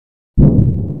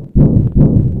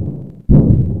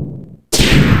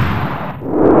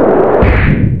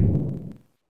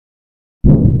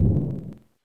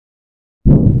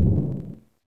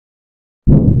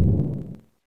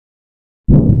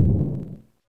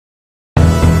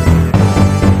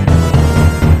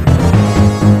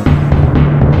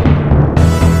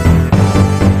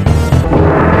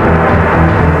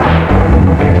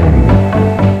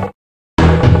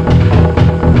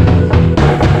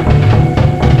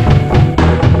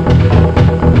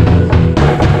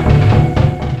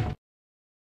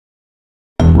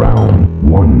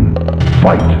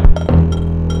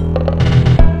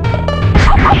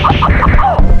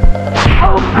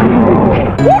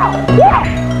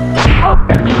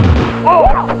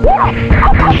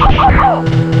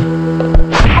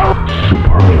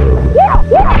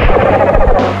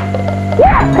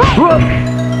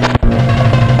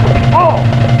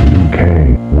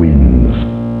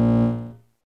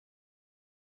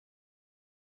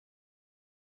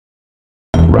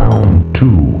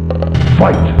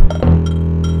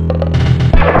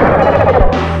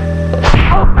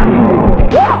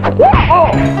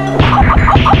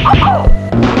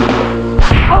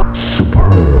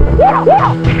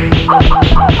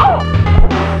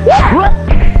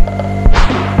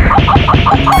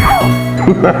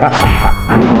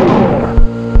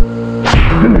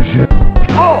Finish it.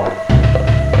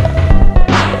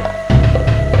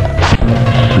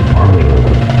 Superb.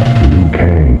 Liu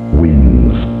Kang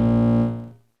wins.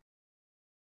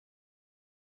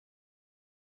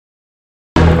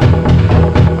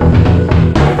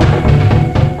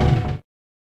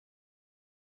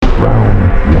 Round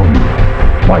 1.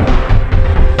 Fight.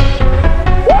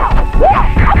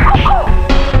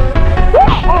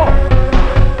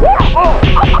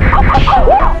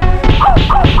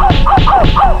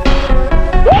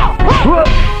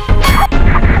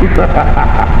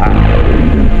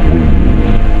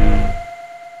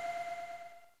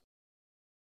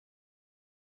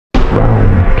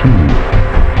 Round 2.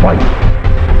 Fight.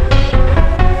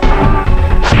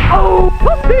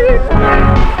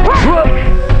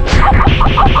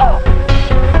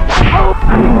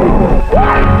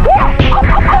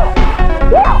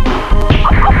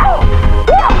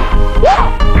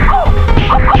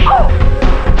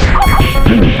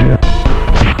 Finish him.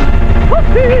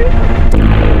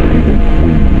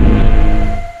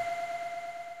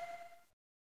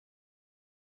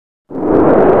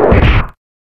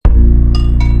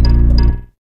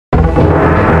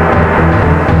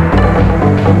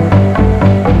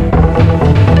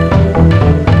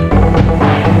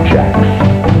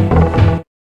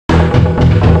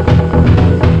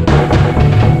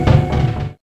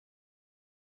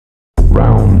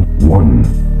 Round 1.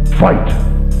 Fight.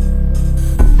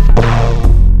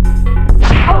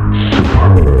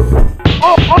 Superb.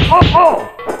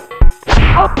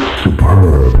 Superb.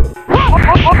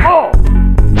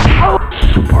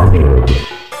 Superb.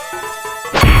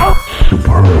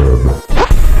 Superb.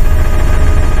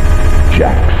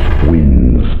 Jax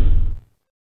wins.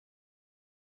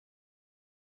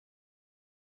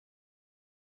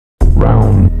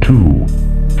 Round 2.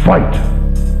 Fight.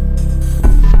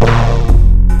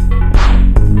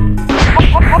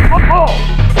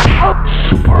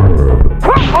 Superb.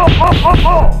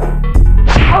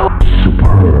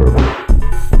 Superb.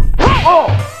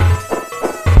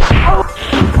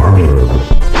 Superb.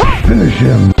 Finish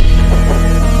him.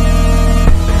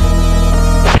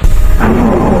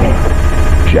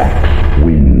 Jax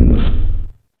wins.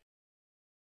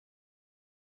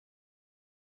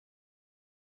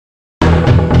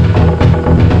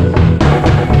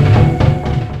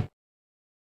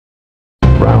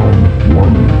 Round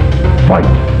 1.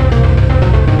 Fight.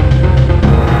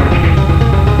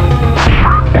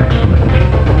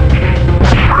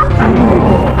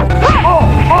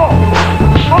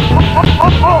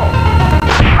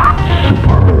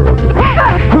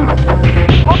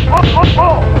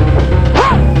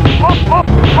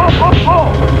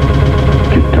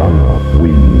 Kitana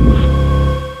wins.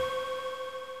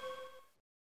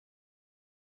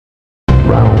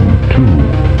 Round 2.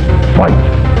 Fight.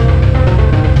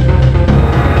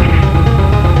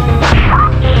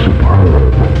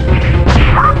 Superb.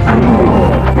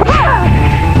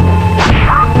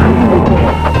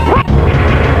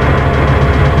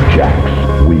 Jax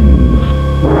wins.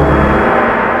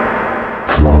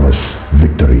 Flawless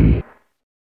victory.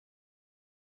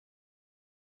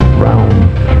 Round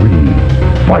 3.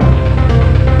 Fight.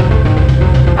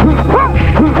 Superb.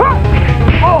 Superb.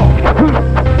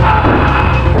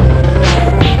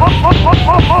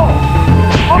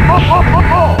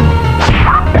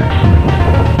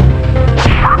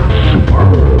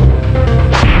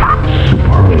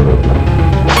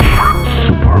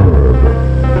 Superb.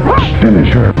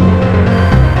 Finish her.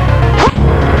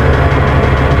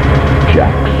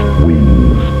 Jax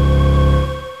wins.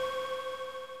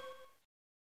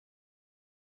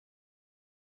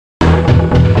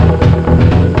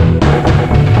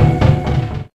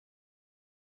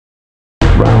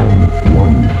 Round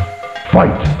 1.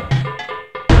 Fight.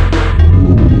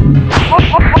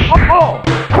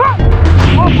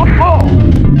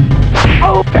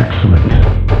 Excellent.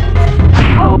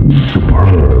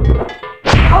 Superb.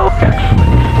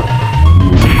 Excellent.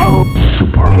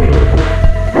 Superb.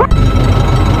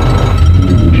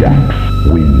 Jax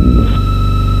wins.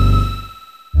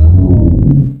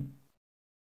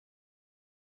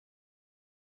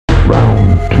 Round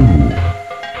 2.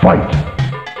 Fight.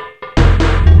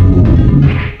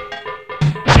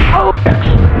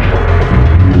 Excellent.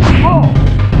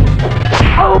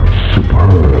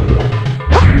 Superb.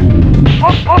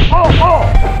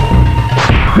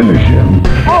 Finish him.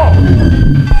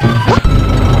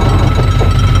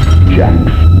 Jax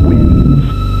wins.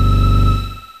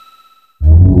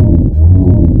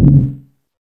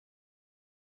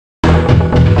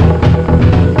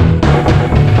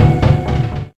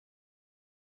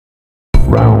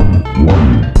 Round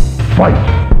 1. Fight.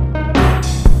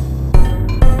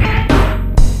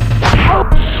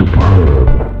 Superb.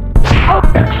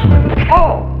 Excellent.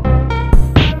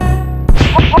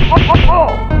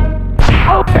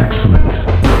 Excellent.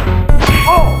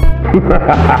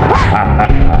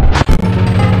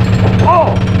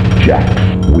 Jax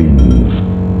wins.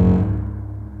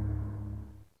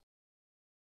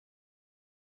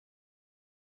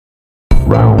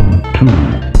 Round 2.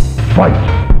 Fight.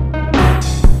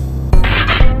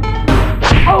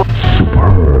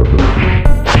 Superb.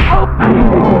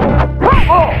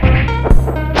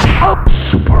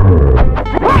 Superb.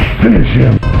 Finish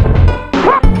him.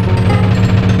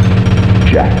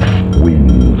 Jax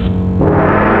wins.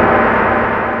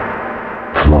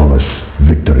 Flawless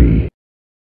victory.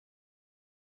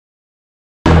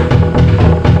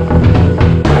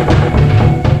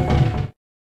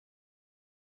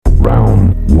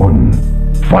 Round 1.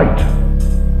 Fight.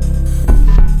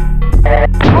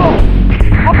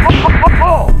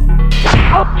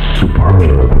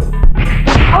 Superb.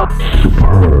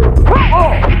 Superb.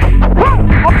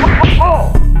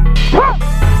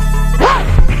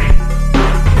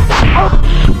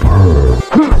 Superb.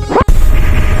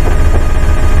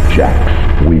 Jax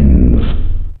wins.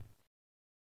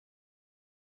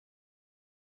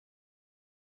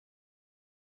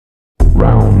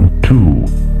 Round 2.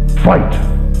 Fight.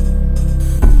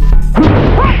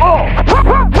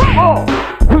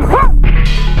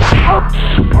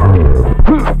 Superb.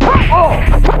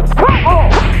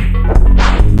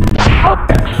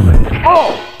 Excellent.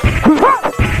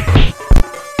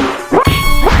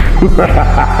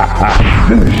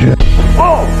 Finish it.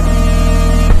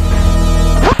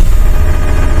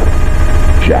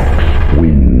 Jax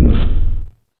wins.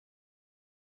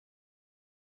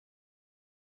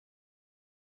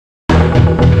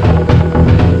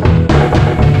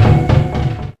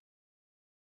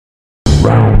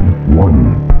 Round 1.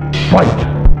 Fight.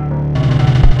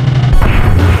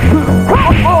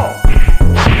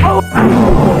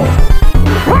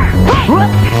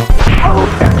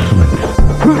 Excellent.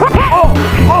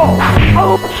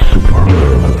 Superb.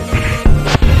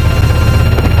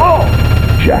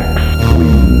 Jax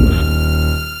wins.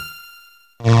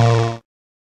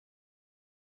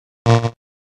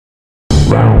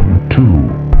 Round 2.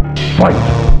 Fight.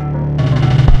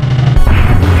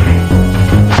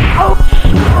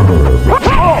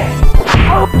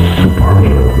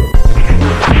 Superb.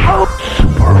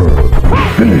 Superb.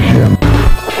 Finish him.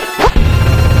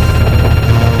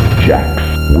 Jax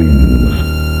wins.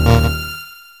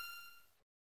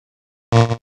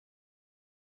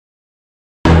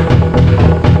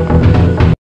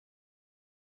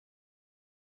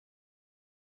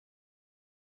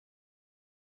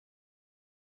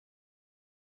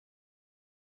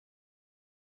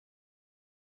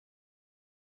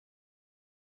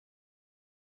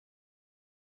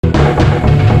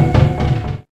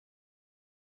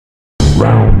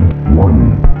 Round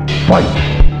 1. Fight.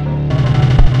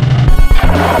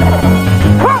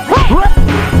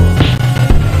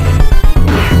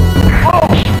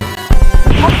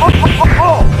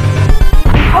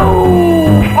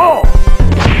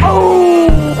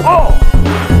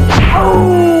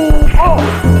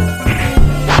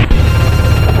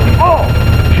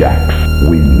 Jax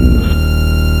wins.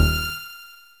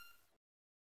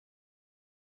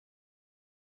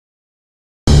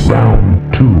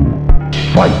 Round 2.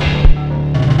 Fight.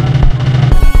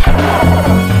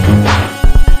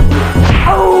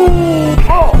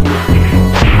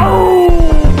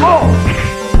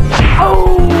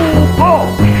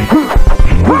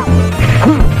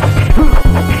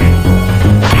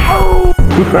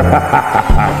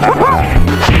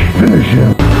 Finish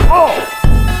him.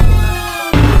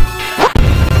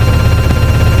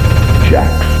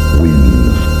 Jax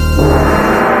wins.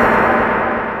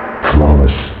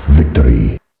 Flawless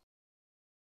victory.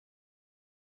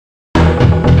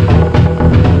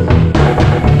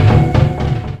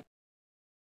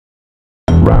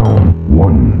 Round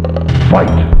 1.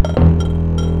 Fight.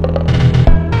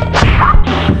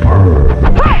 Superb.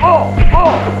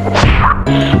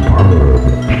 Superb.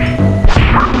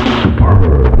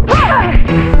 Superb.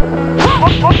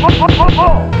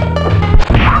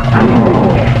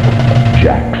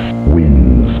 Jax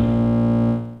wins.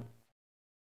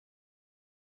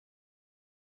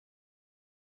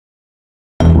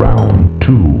 Round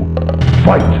 2.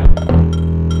 Fight.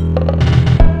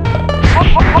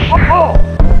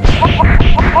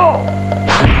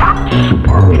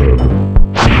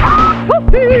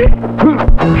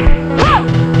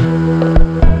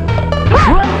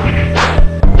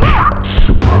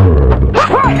 Superb.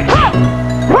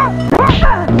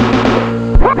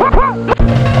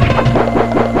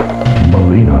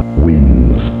 Melina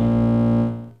wins.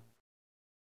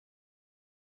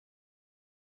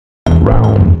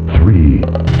 Round 3.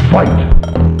 Fight.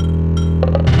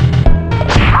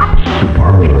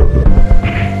 Superb.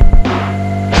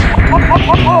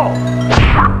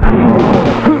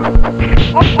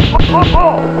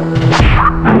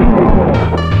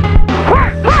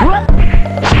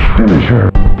 Finisher.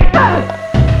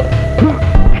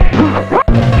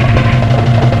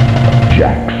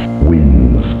 Jax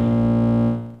wins.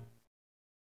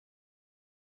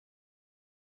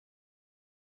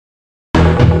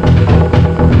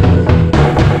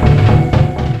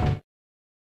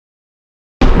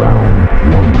 Round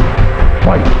 1.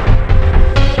 Fight.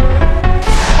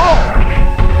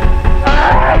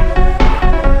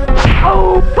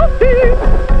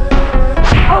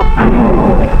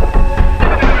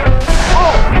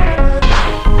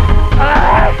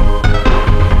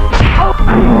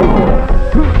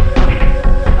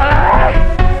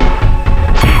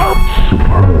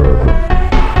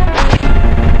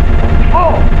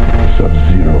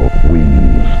 Sub-Zero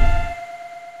wins.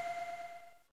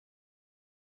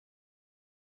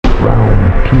 Round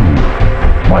 2.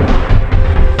 Fight.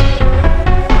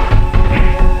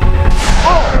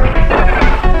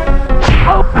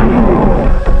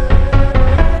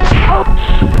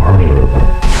 Superb.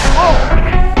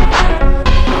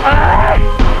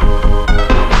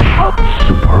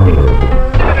 Superb.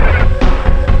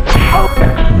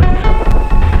 Excellent.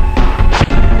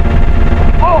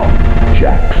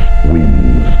 Jax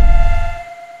wins.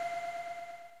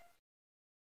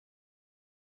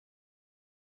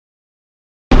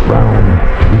 Round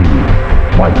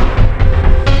 3. Fight.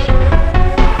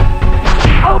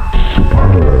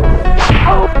 Superb.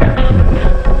 Excellent.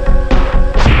 Superb.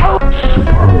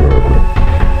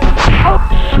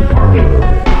 Superb.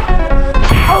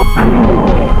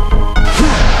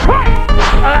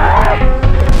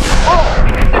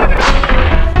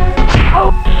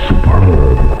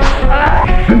 Superb.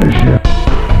 Finish it.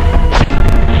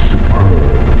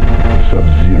 Superb.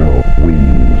 Sub-Zero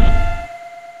wins.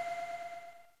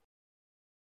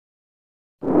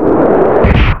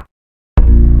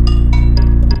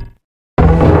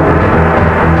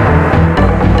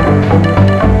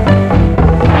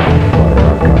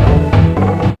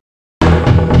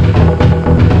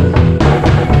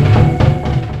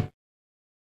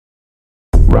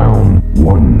 Round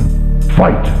 1.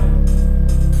 Fight.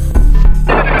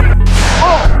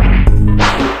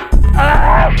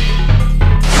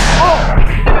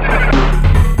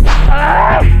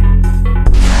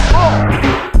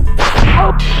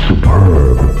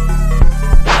 Superb.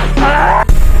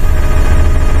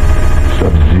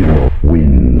 Sub-Zero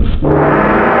wins.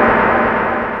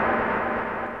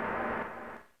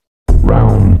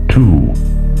 Round 2.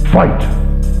 Fight.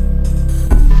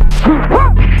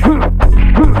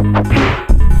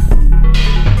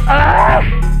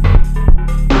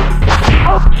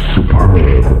 Superb.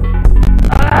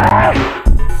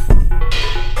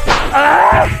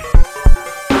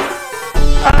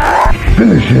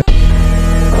 Finish it.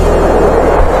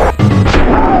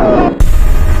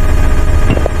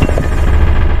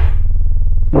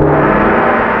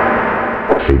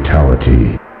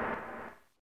 Fatality.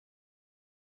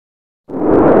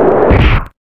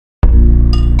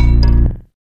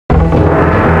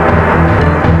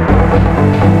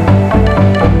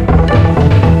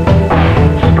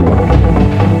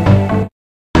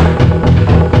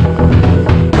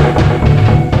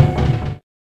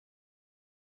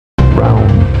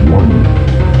 Round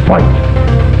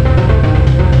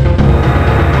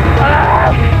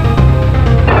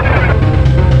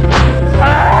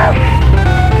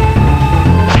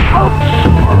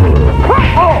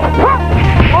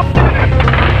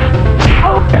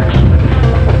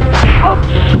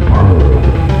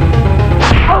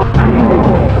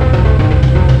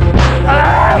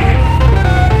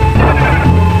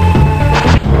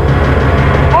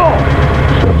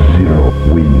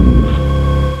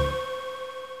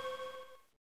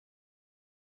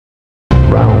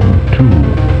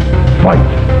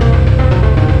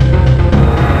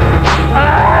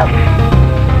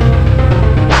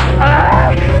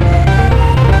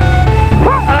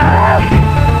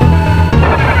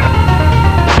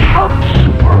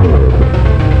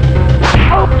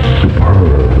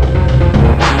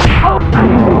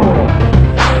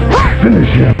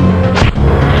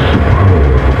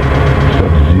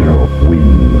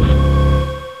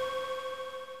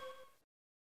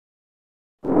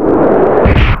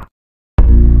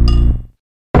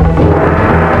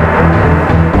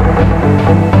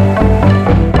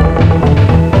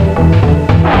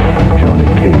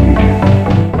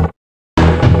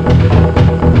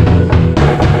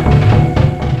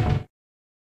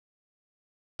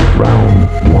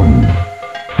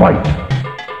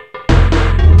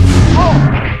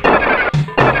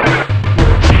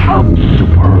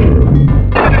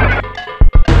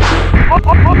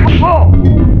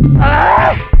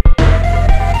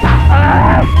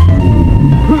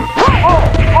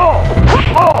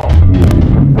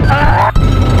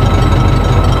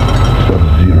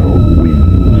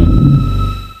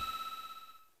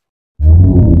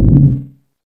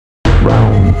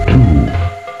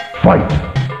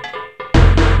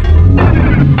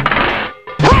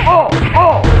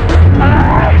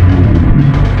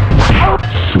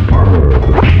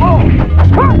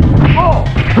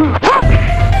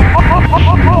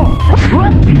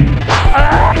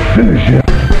Finish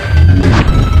him.